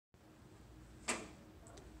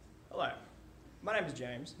My name is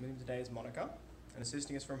James, and with me today is Monica, and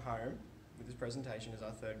assisting us from home with this presentation is our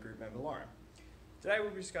third group member, Lauren. Today we'll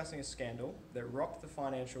be discussing a scandal that rocked the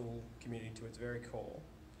financial community to its very core,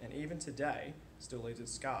 and even today still leaves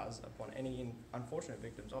its scars upon any unfortunate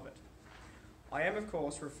victims of it. I am, of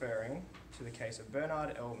course, referring to the case of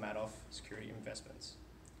Bernard L. Madoff Security Investments,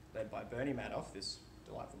 led by Bernie Madoff, this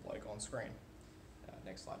delightful bloke on screen.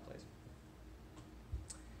 Next slide, please.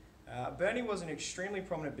 Bernie was an extremely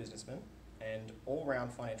prominent businessman and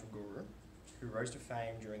all-round financial guru who rose to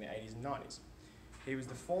fame during the 80s and 90s. He was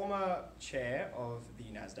the former chair of the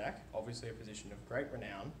NASDAQ, obviously a position of great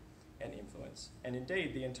renown and influence, and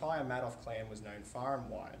indeed the entire Madoff clan was known far and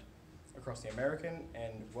wide across the American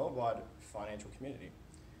and worldwide financial community,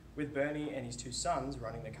 with Bernie and his two sons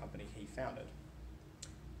running the company he founded.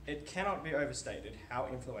 It cannot be overstated how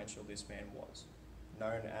influential this man was,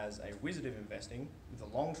 known as a wizard of investing with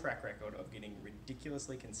a long track record of getting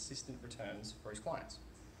ridiculously consistent returns for his clients.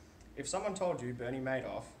 If someone told you Bernie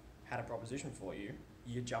Madoff had a proposition for you,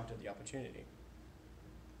 you jumped at the opportunity.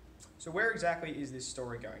 So where exactly is this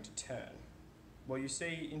story going to turn? Well, you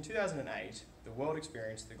see, in 2008, the world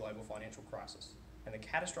experienced the global financial crisis, and the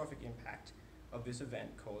catastrophic impact of this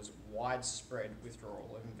event caused widespread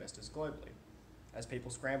withdrawal of investors globally, as people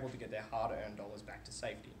scrambled to get their hard-earned dollars back to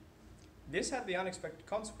safety. This had the unexpected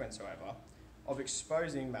consequence, however, of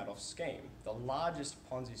exposing Madoff's scheme, the largest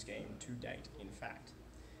Ponzi scheme to date, in fact.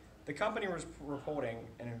 The company was reporting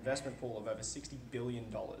an investment pool of over $60 billion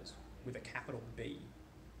with a capital B.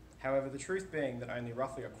 However, the truth being that only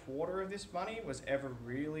roughly a quarter of this money was ever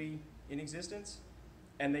really in existence,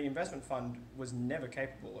 and the investment fund was never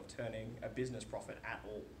capable of turning a business profit at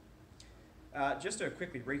all. Just to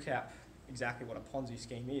quickly recap exactly what a Ponzi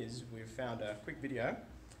scheme is, we've found a quick video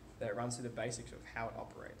that runs through the basics of how it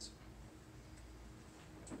operates.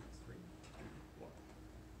 3, 2, 1.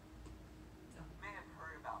 You may have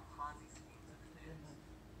heard about Ponzi schemes in the news.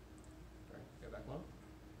 Sorry, go back one.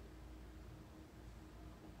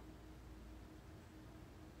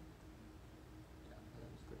 Yeah, and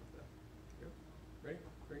then just click up there. Go. Ready?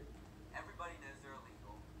 3. Everybody knows they're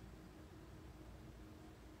illegal,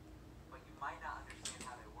 but you might not understand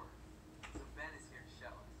how they work. So Ben is here to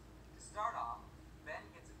show us. To start off, Ben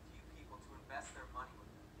gets a few people to invest their money with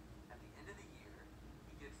him. At the end of the year,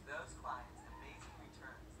 he gives those clients amazing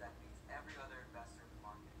returns that beats every other investor in the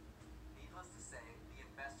market. Needless to say, the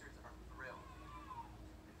investors are thrilled.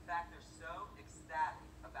 In fact, they're so ecstatic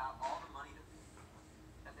about all the money they're making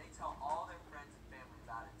that they tell all their friends and family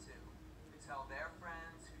about it too. Who tell their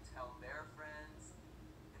friends, who tell their friends.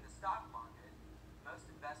 In the stock market, most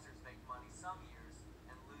investors make money some years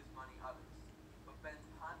and lose money others. But Ben's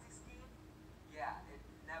Ponzi scheme? Yeah, it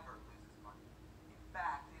never loses money. In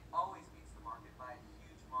fact, it always beats the market by a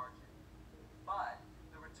huge margin. But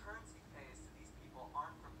the returns he pays to these people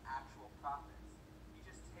aren't from actual profits. He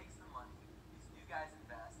just takes the money these new guys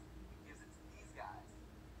invest and gives it to these guys.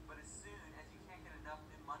 But as soon as you can't get enough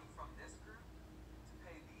new money from this group to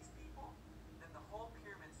pay these people, then the whole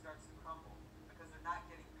pyramid starts to crumble because they're not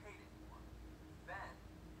getting paid anymore. Ben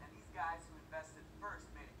and these guys who invested first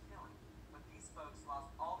made a killing, but these folks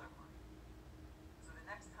lost all their money. So the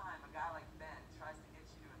next time a guy like Ben tries to get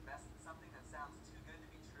you to invest in something that sounds too good to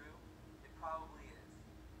be true, it probably is.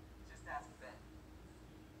 Just ask Ben.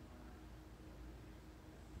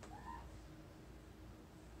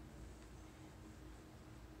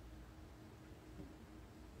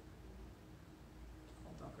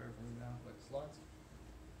 I'll duck over from now. Like slides.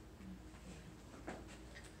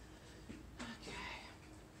 Okay.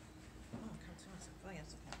 Oh, come to us. Oh,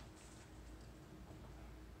 yes, okay.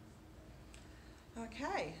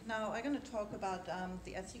 Okay, now I'm going to talk about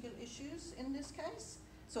the ethical issues in this case.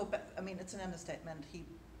 So, I mean, it's an understatement.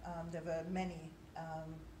 There were many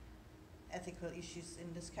ethical issues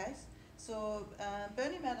in this case. So,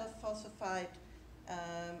 Bernie Madoff falsified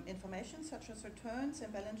information such as returns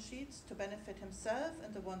and balance sheets to benefit himself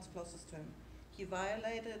and the ones closest to him. He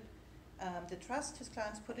violated the trust his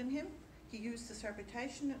clients put in him. He used his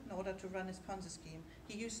reputation in order to run his Ponzi scheme.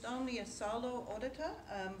 He used only a solo auditor,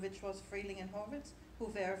 which was Freeling and Horowitz, who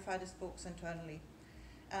verified his books internally.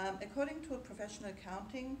 According to professional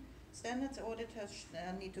accounting standards, auditors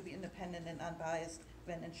need to be independent and unbiased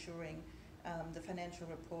when ensuring the financial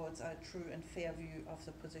reports are a true and fair view of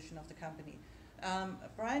the position of the company.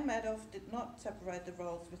 Brian Madoff did not separate the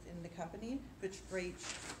roles within the company, which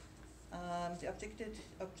breached the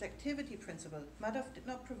objectivity principle. Madoff did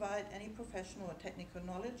not provide any professional or technical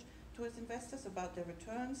knowledge to his investors about their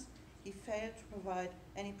returns. He failed to provide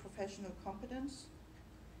any professional competence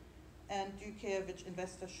and due care which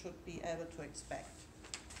investors should be able to expect.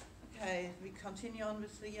 Okay, we continue on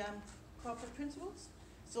with the corporate principles.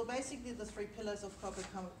 So basically the three pillars of corporate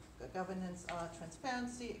governance are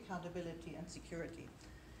transparency, accountability, and security.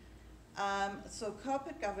 So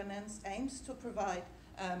corporate governance aims to provide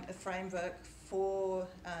a framework for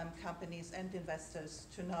companies and investors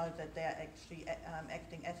to know that they are actually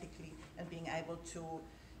acting ethically and being able to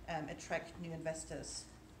attract new investors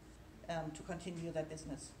to continue their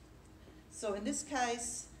business. So in this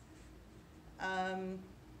case, another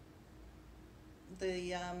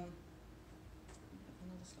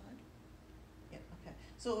slide? Yeah, okay.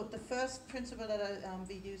 So the first principle that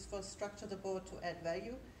we used was structure the board to add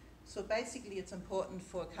value. So basically it's important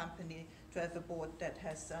for a company to have a board that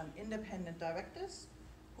has independent directors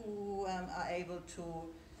who are able to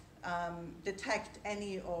detect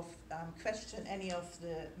any of, question any of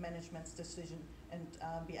the management's decision and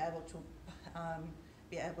be able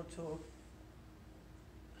to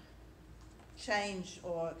change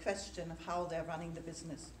or question of how they're running the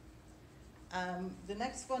business. The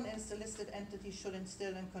next one is the listed entity should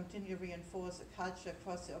instill and continue to reinforce a culture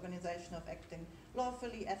across the organization of acting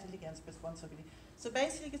lawfully, ethically, and responsibly. So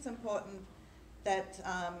basically it's important that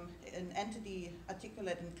an entity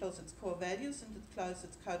articulate and disclose its core values and disclose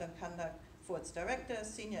its code of conduct for its directors,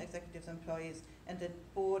 senior executives, employees, and the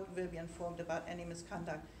board will be informed about any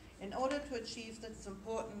misconduct. In order to achieve this, it's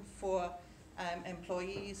important for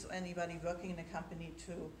employees or anybody working in a company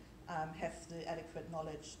to have the adequate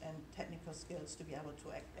knowledge and technical skills to be able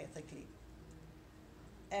to act ethically.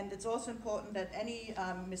 And it's also important that any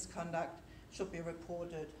misconduct should be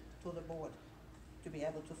reported to the board to be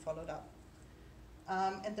able to follow it up.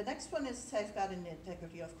 And the next one is safeguarding the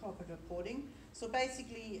integrity of corporate reporting. So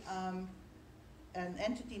basically, an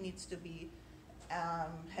entity needs to be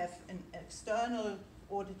have an external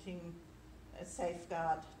auditing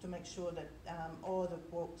safeguard to make sure that all the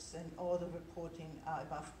books and all the reporting are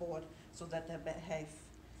above board so that they behave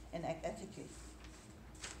and act ethically.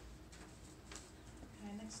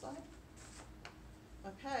 Okay, next slide.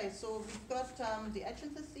 Okay, so we've got the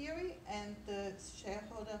agency theory and the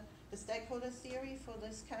stakeholder theory for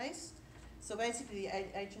this case. So basically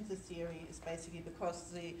the agency theory is basically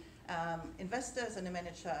because the investors and the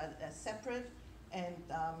manager are separate and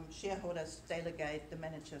shareholders delegate the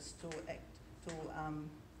managers to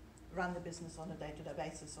run the business on a day-to-day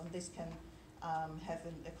basis. And this can have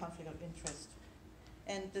a conflict of interest.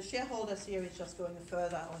 And the shareholder theory is just going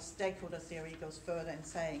further, or stakeholder theory goes further in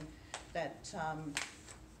saying that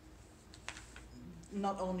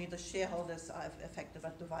not only the shareholders are affected,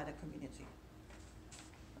 but the wider community.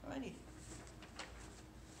 Alrighty.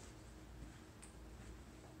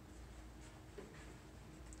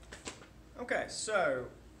 Okay, so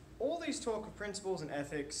all these talk of principles and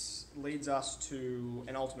ethics leads us to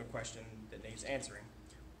an ultimate question that needs answering.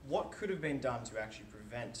 What could have been done to actually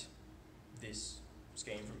prevent this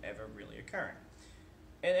scheme from ever really occurring?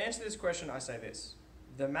 And to answer this question, I say this.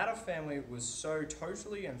 The Madoff family was so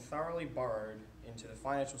totally and thoroughly burrowed into the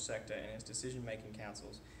financial sector and its decision-making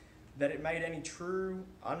councils that it made any true,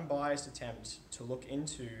 unbiased attempt to look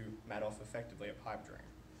into Madoff effectively a pipe dream.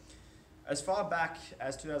 As far back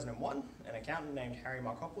as 2001, an accountant named Harry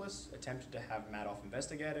Markopoulos attempted to have Madoff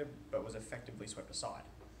investigated, but was effectively swept aside.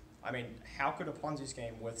 I mean, how could a Ponzi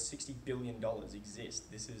scheme worth $60 billion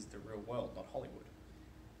exist? This is the real world, not Hollywood.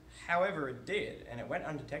 However, it did, and it went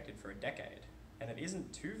undetected for a decade. And it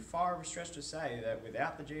isn't too far of a stretch to say that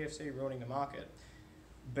without the GFC ruining the market,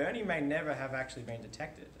 Bernie may never have actually been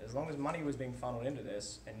detected. As long as money was being funneled into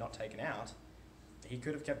this and not taken out, he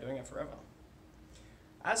could have kept doing it forever.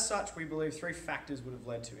 As such, we believe three factors would have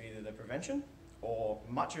led to either the prevention or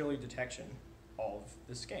much early detection of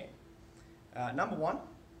the scheme. Number one,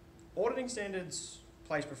 auditing standards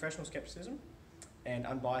place professional skepticism and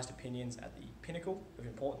unbiased opinions at the pinnacle of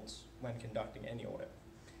importance when conducting any audit.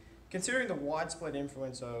 Considering the widespread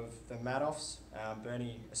influence of the Madoffs,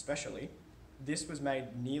 Bernie especially, this was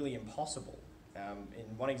made nearly impossible.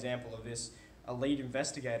 In one example of this, a lead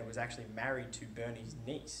investigator was actually married to Bernie's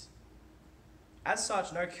niece. As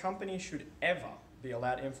such, no company should ever be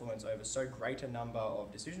allowed influence over so great a number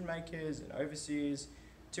of decision makers and overseers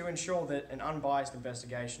to ensure that an unbiased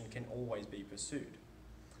investigation can always be pursued.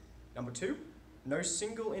 Number two, no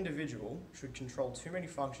single individual should control too many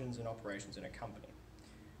functions and operations in a company.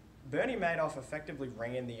 Bernie Madoff effectively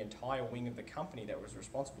ran the entire wing of the company that was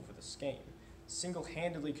responsible for the scheme,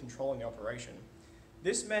 single-handedly controlling the operation.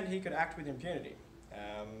 This meant he could act with impunity,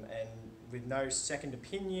 and with no second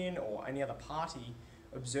opinion or any other party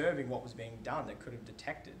observing what was being done that could have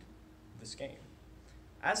detected the scheme.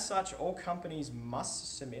 As such, all companies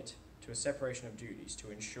must submit to a separation of duties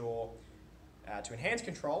to ensure, to enhance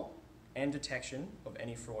control and detection of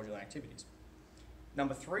any fraudulent activities.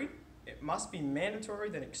 Number three, it must be mandatory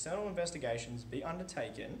that external investigations be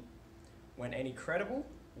undertaken when any credible,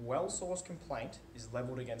 well-sourced complaint is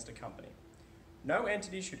levelled against a company. No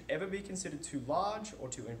entity should ever be considered too large or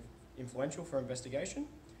too influential for investigation,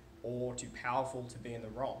 or too powerful to be in the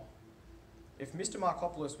wrong. If Mr.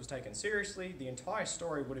 Markopoulos was taken seriously, the entire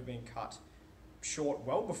story would have been cut short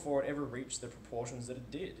well before it ever reached the proportions that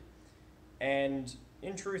it did. And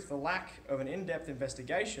in truth, the lack of an in-depth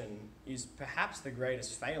investigation is perhaps the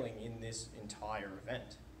greatest failing in this entire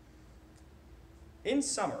event. In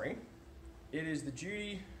summary, it is the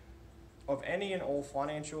duty of any and all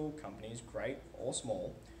financial companies, great or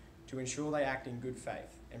small, to ensure they act in good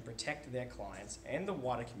faith and protect their clients and the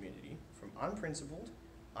wider community from unprincipled,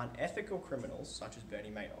 unethical criminals such as Bernie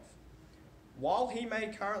Madoff. While he may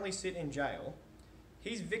currently sit in jail,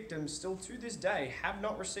 his victims still to this day have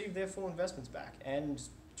not received their full investments back, and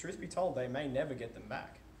truth be told, they may never get them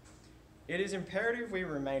back. It is imperative we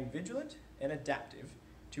remain vigilant and adaptive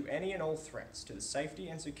to any and all threats to the safety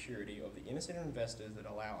and security of the innocent investors that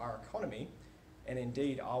allow our economy, and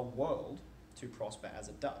indeed our world, to prosper as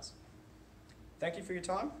it does. Thank you for your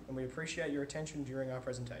time, and we appreciate your attention during our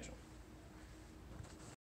presentation.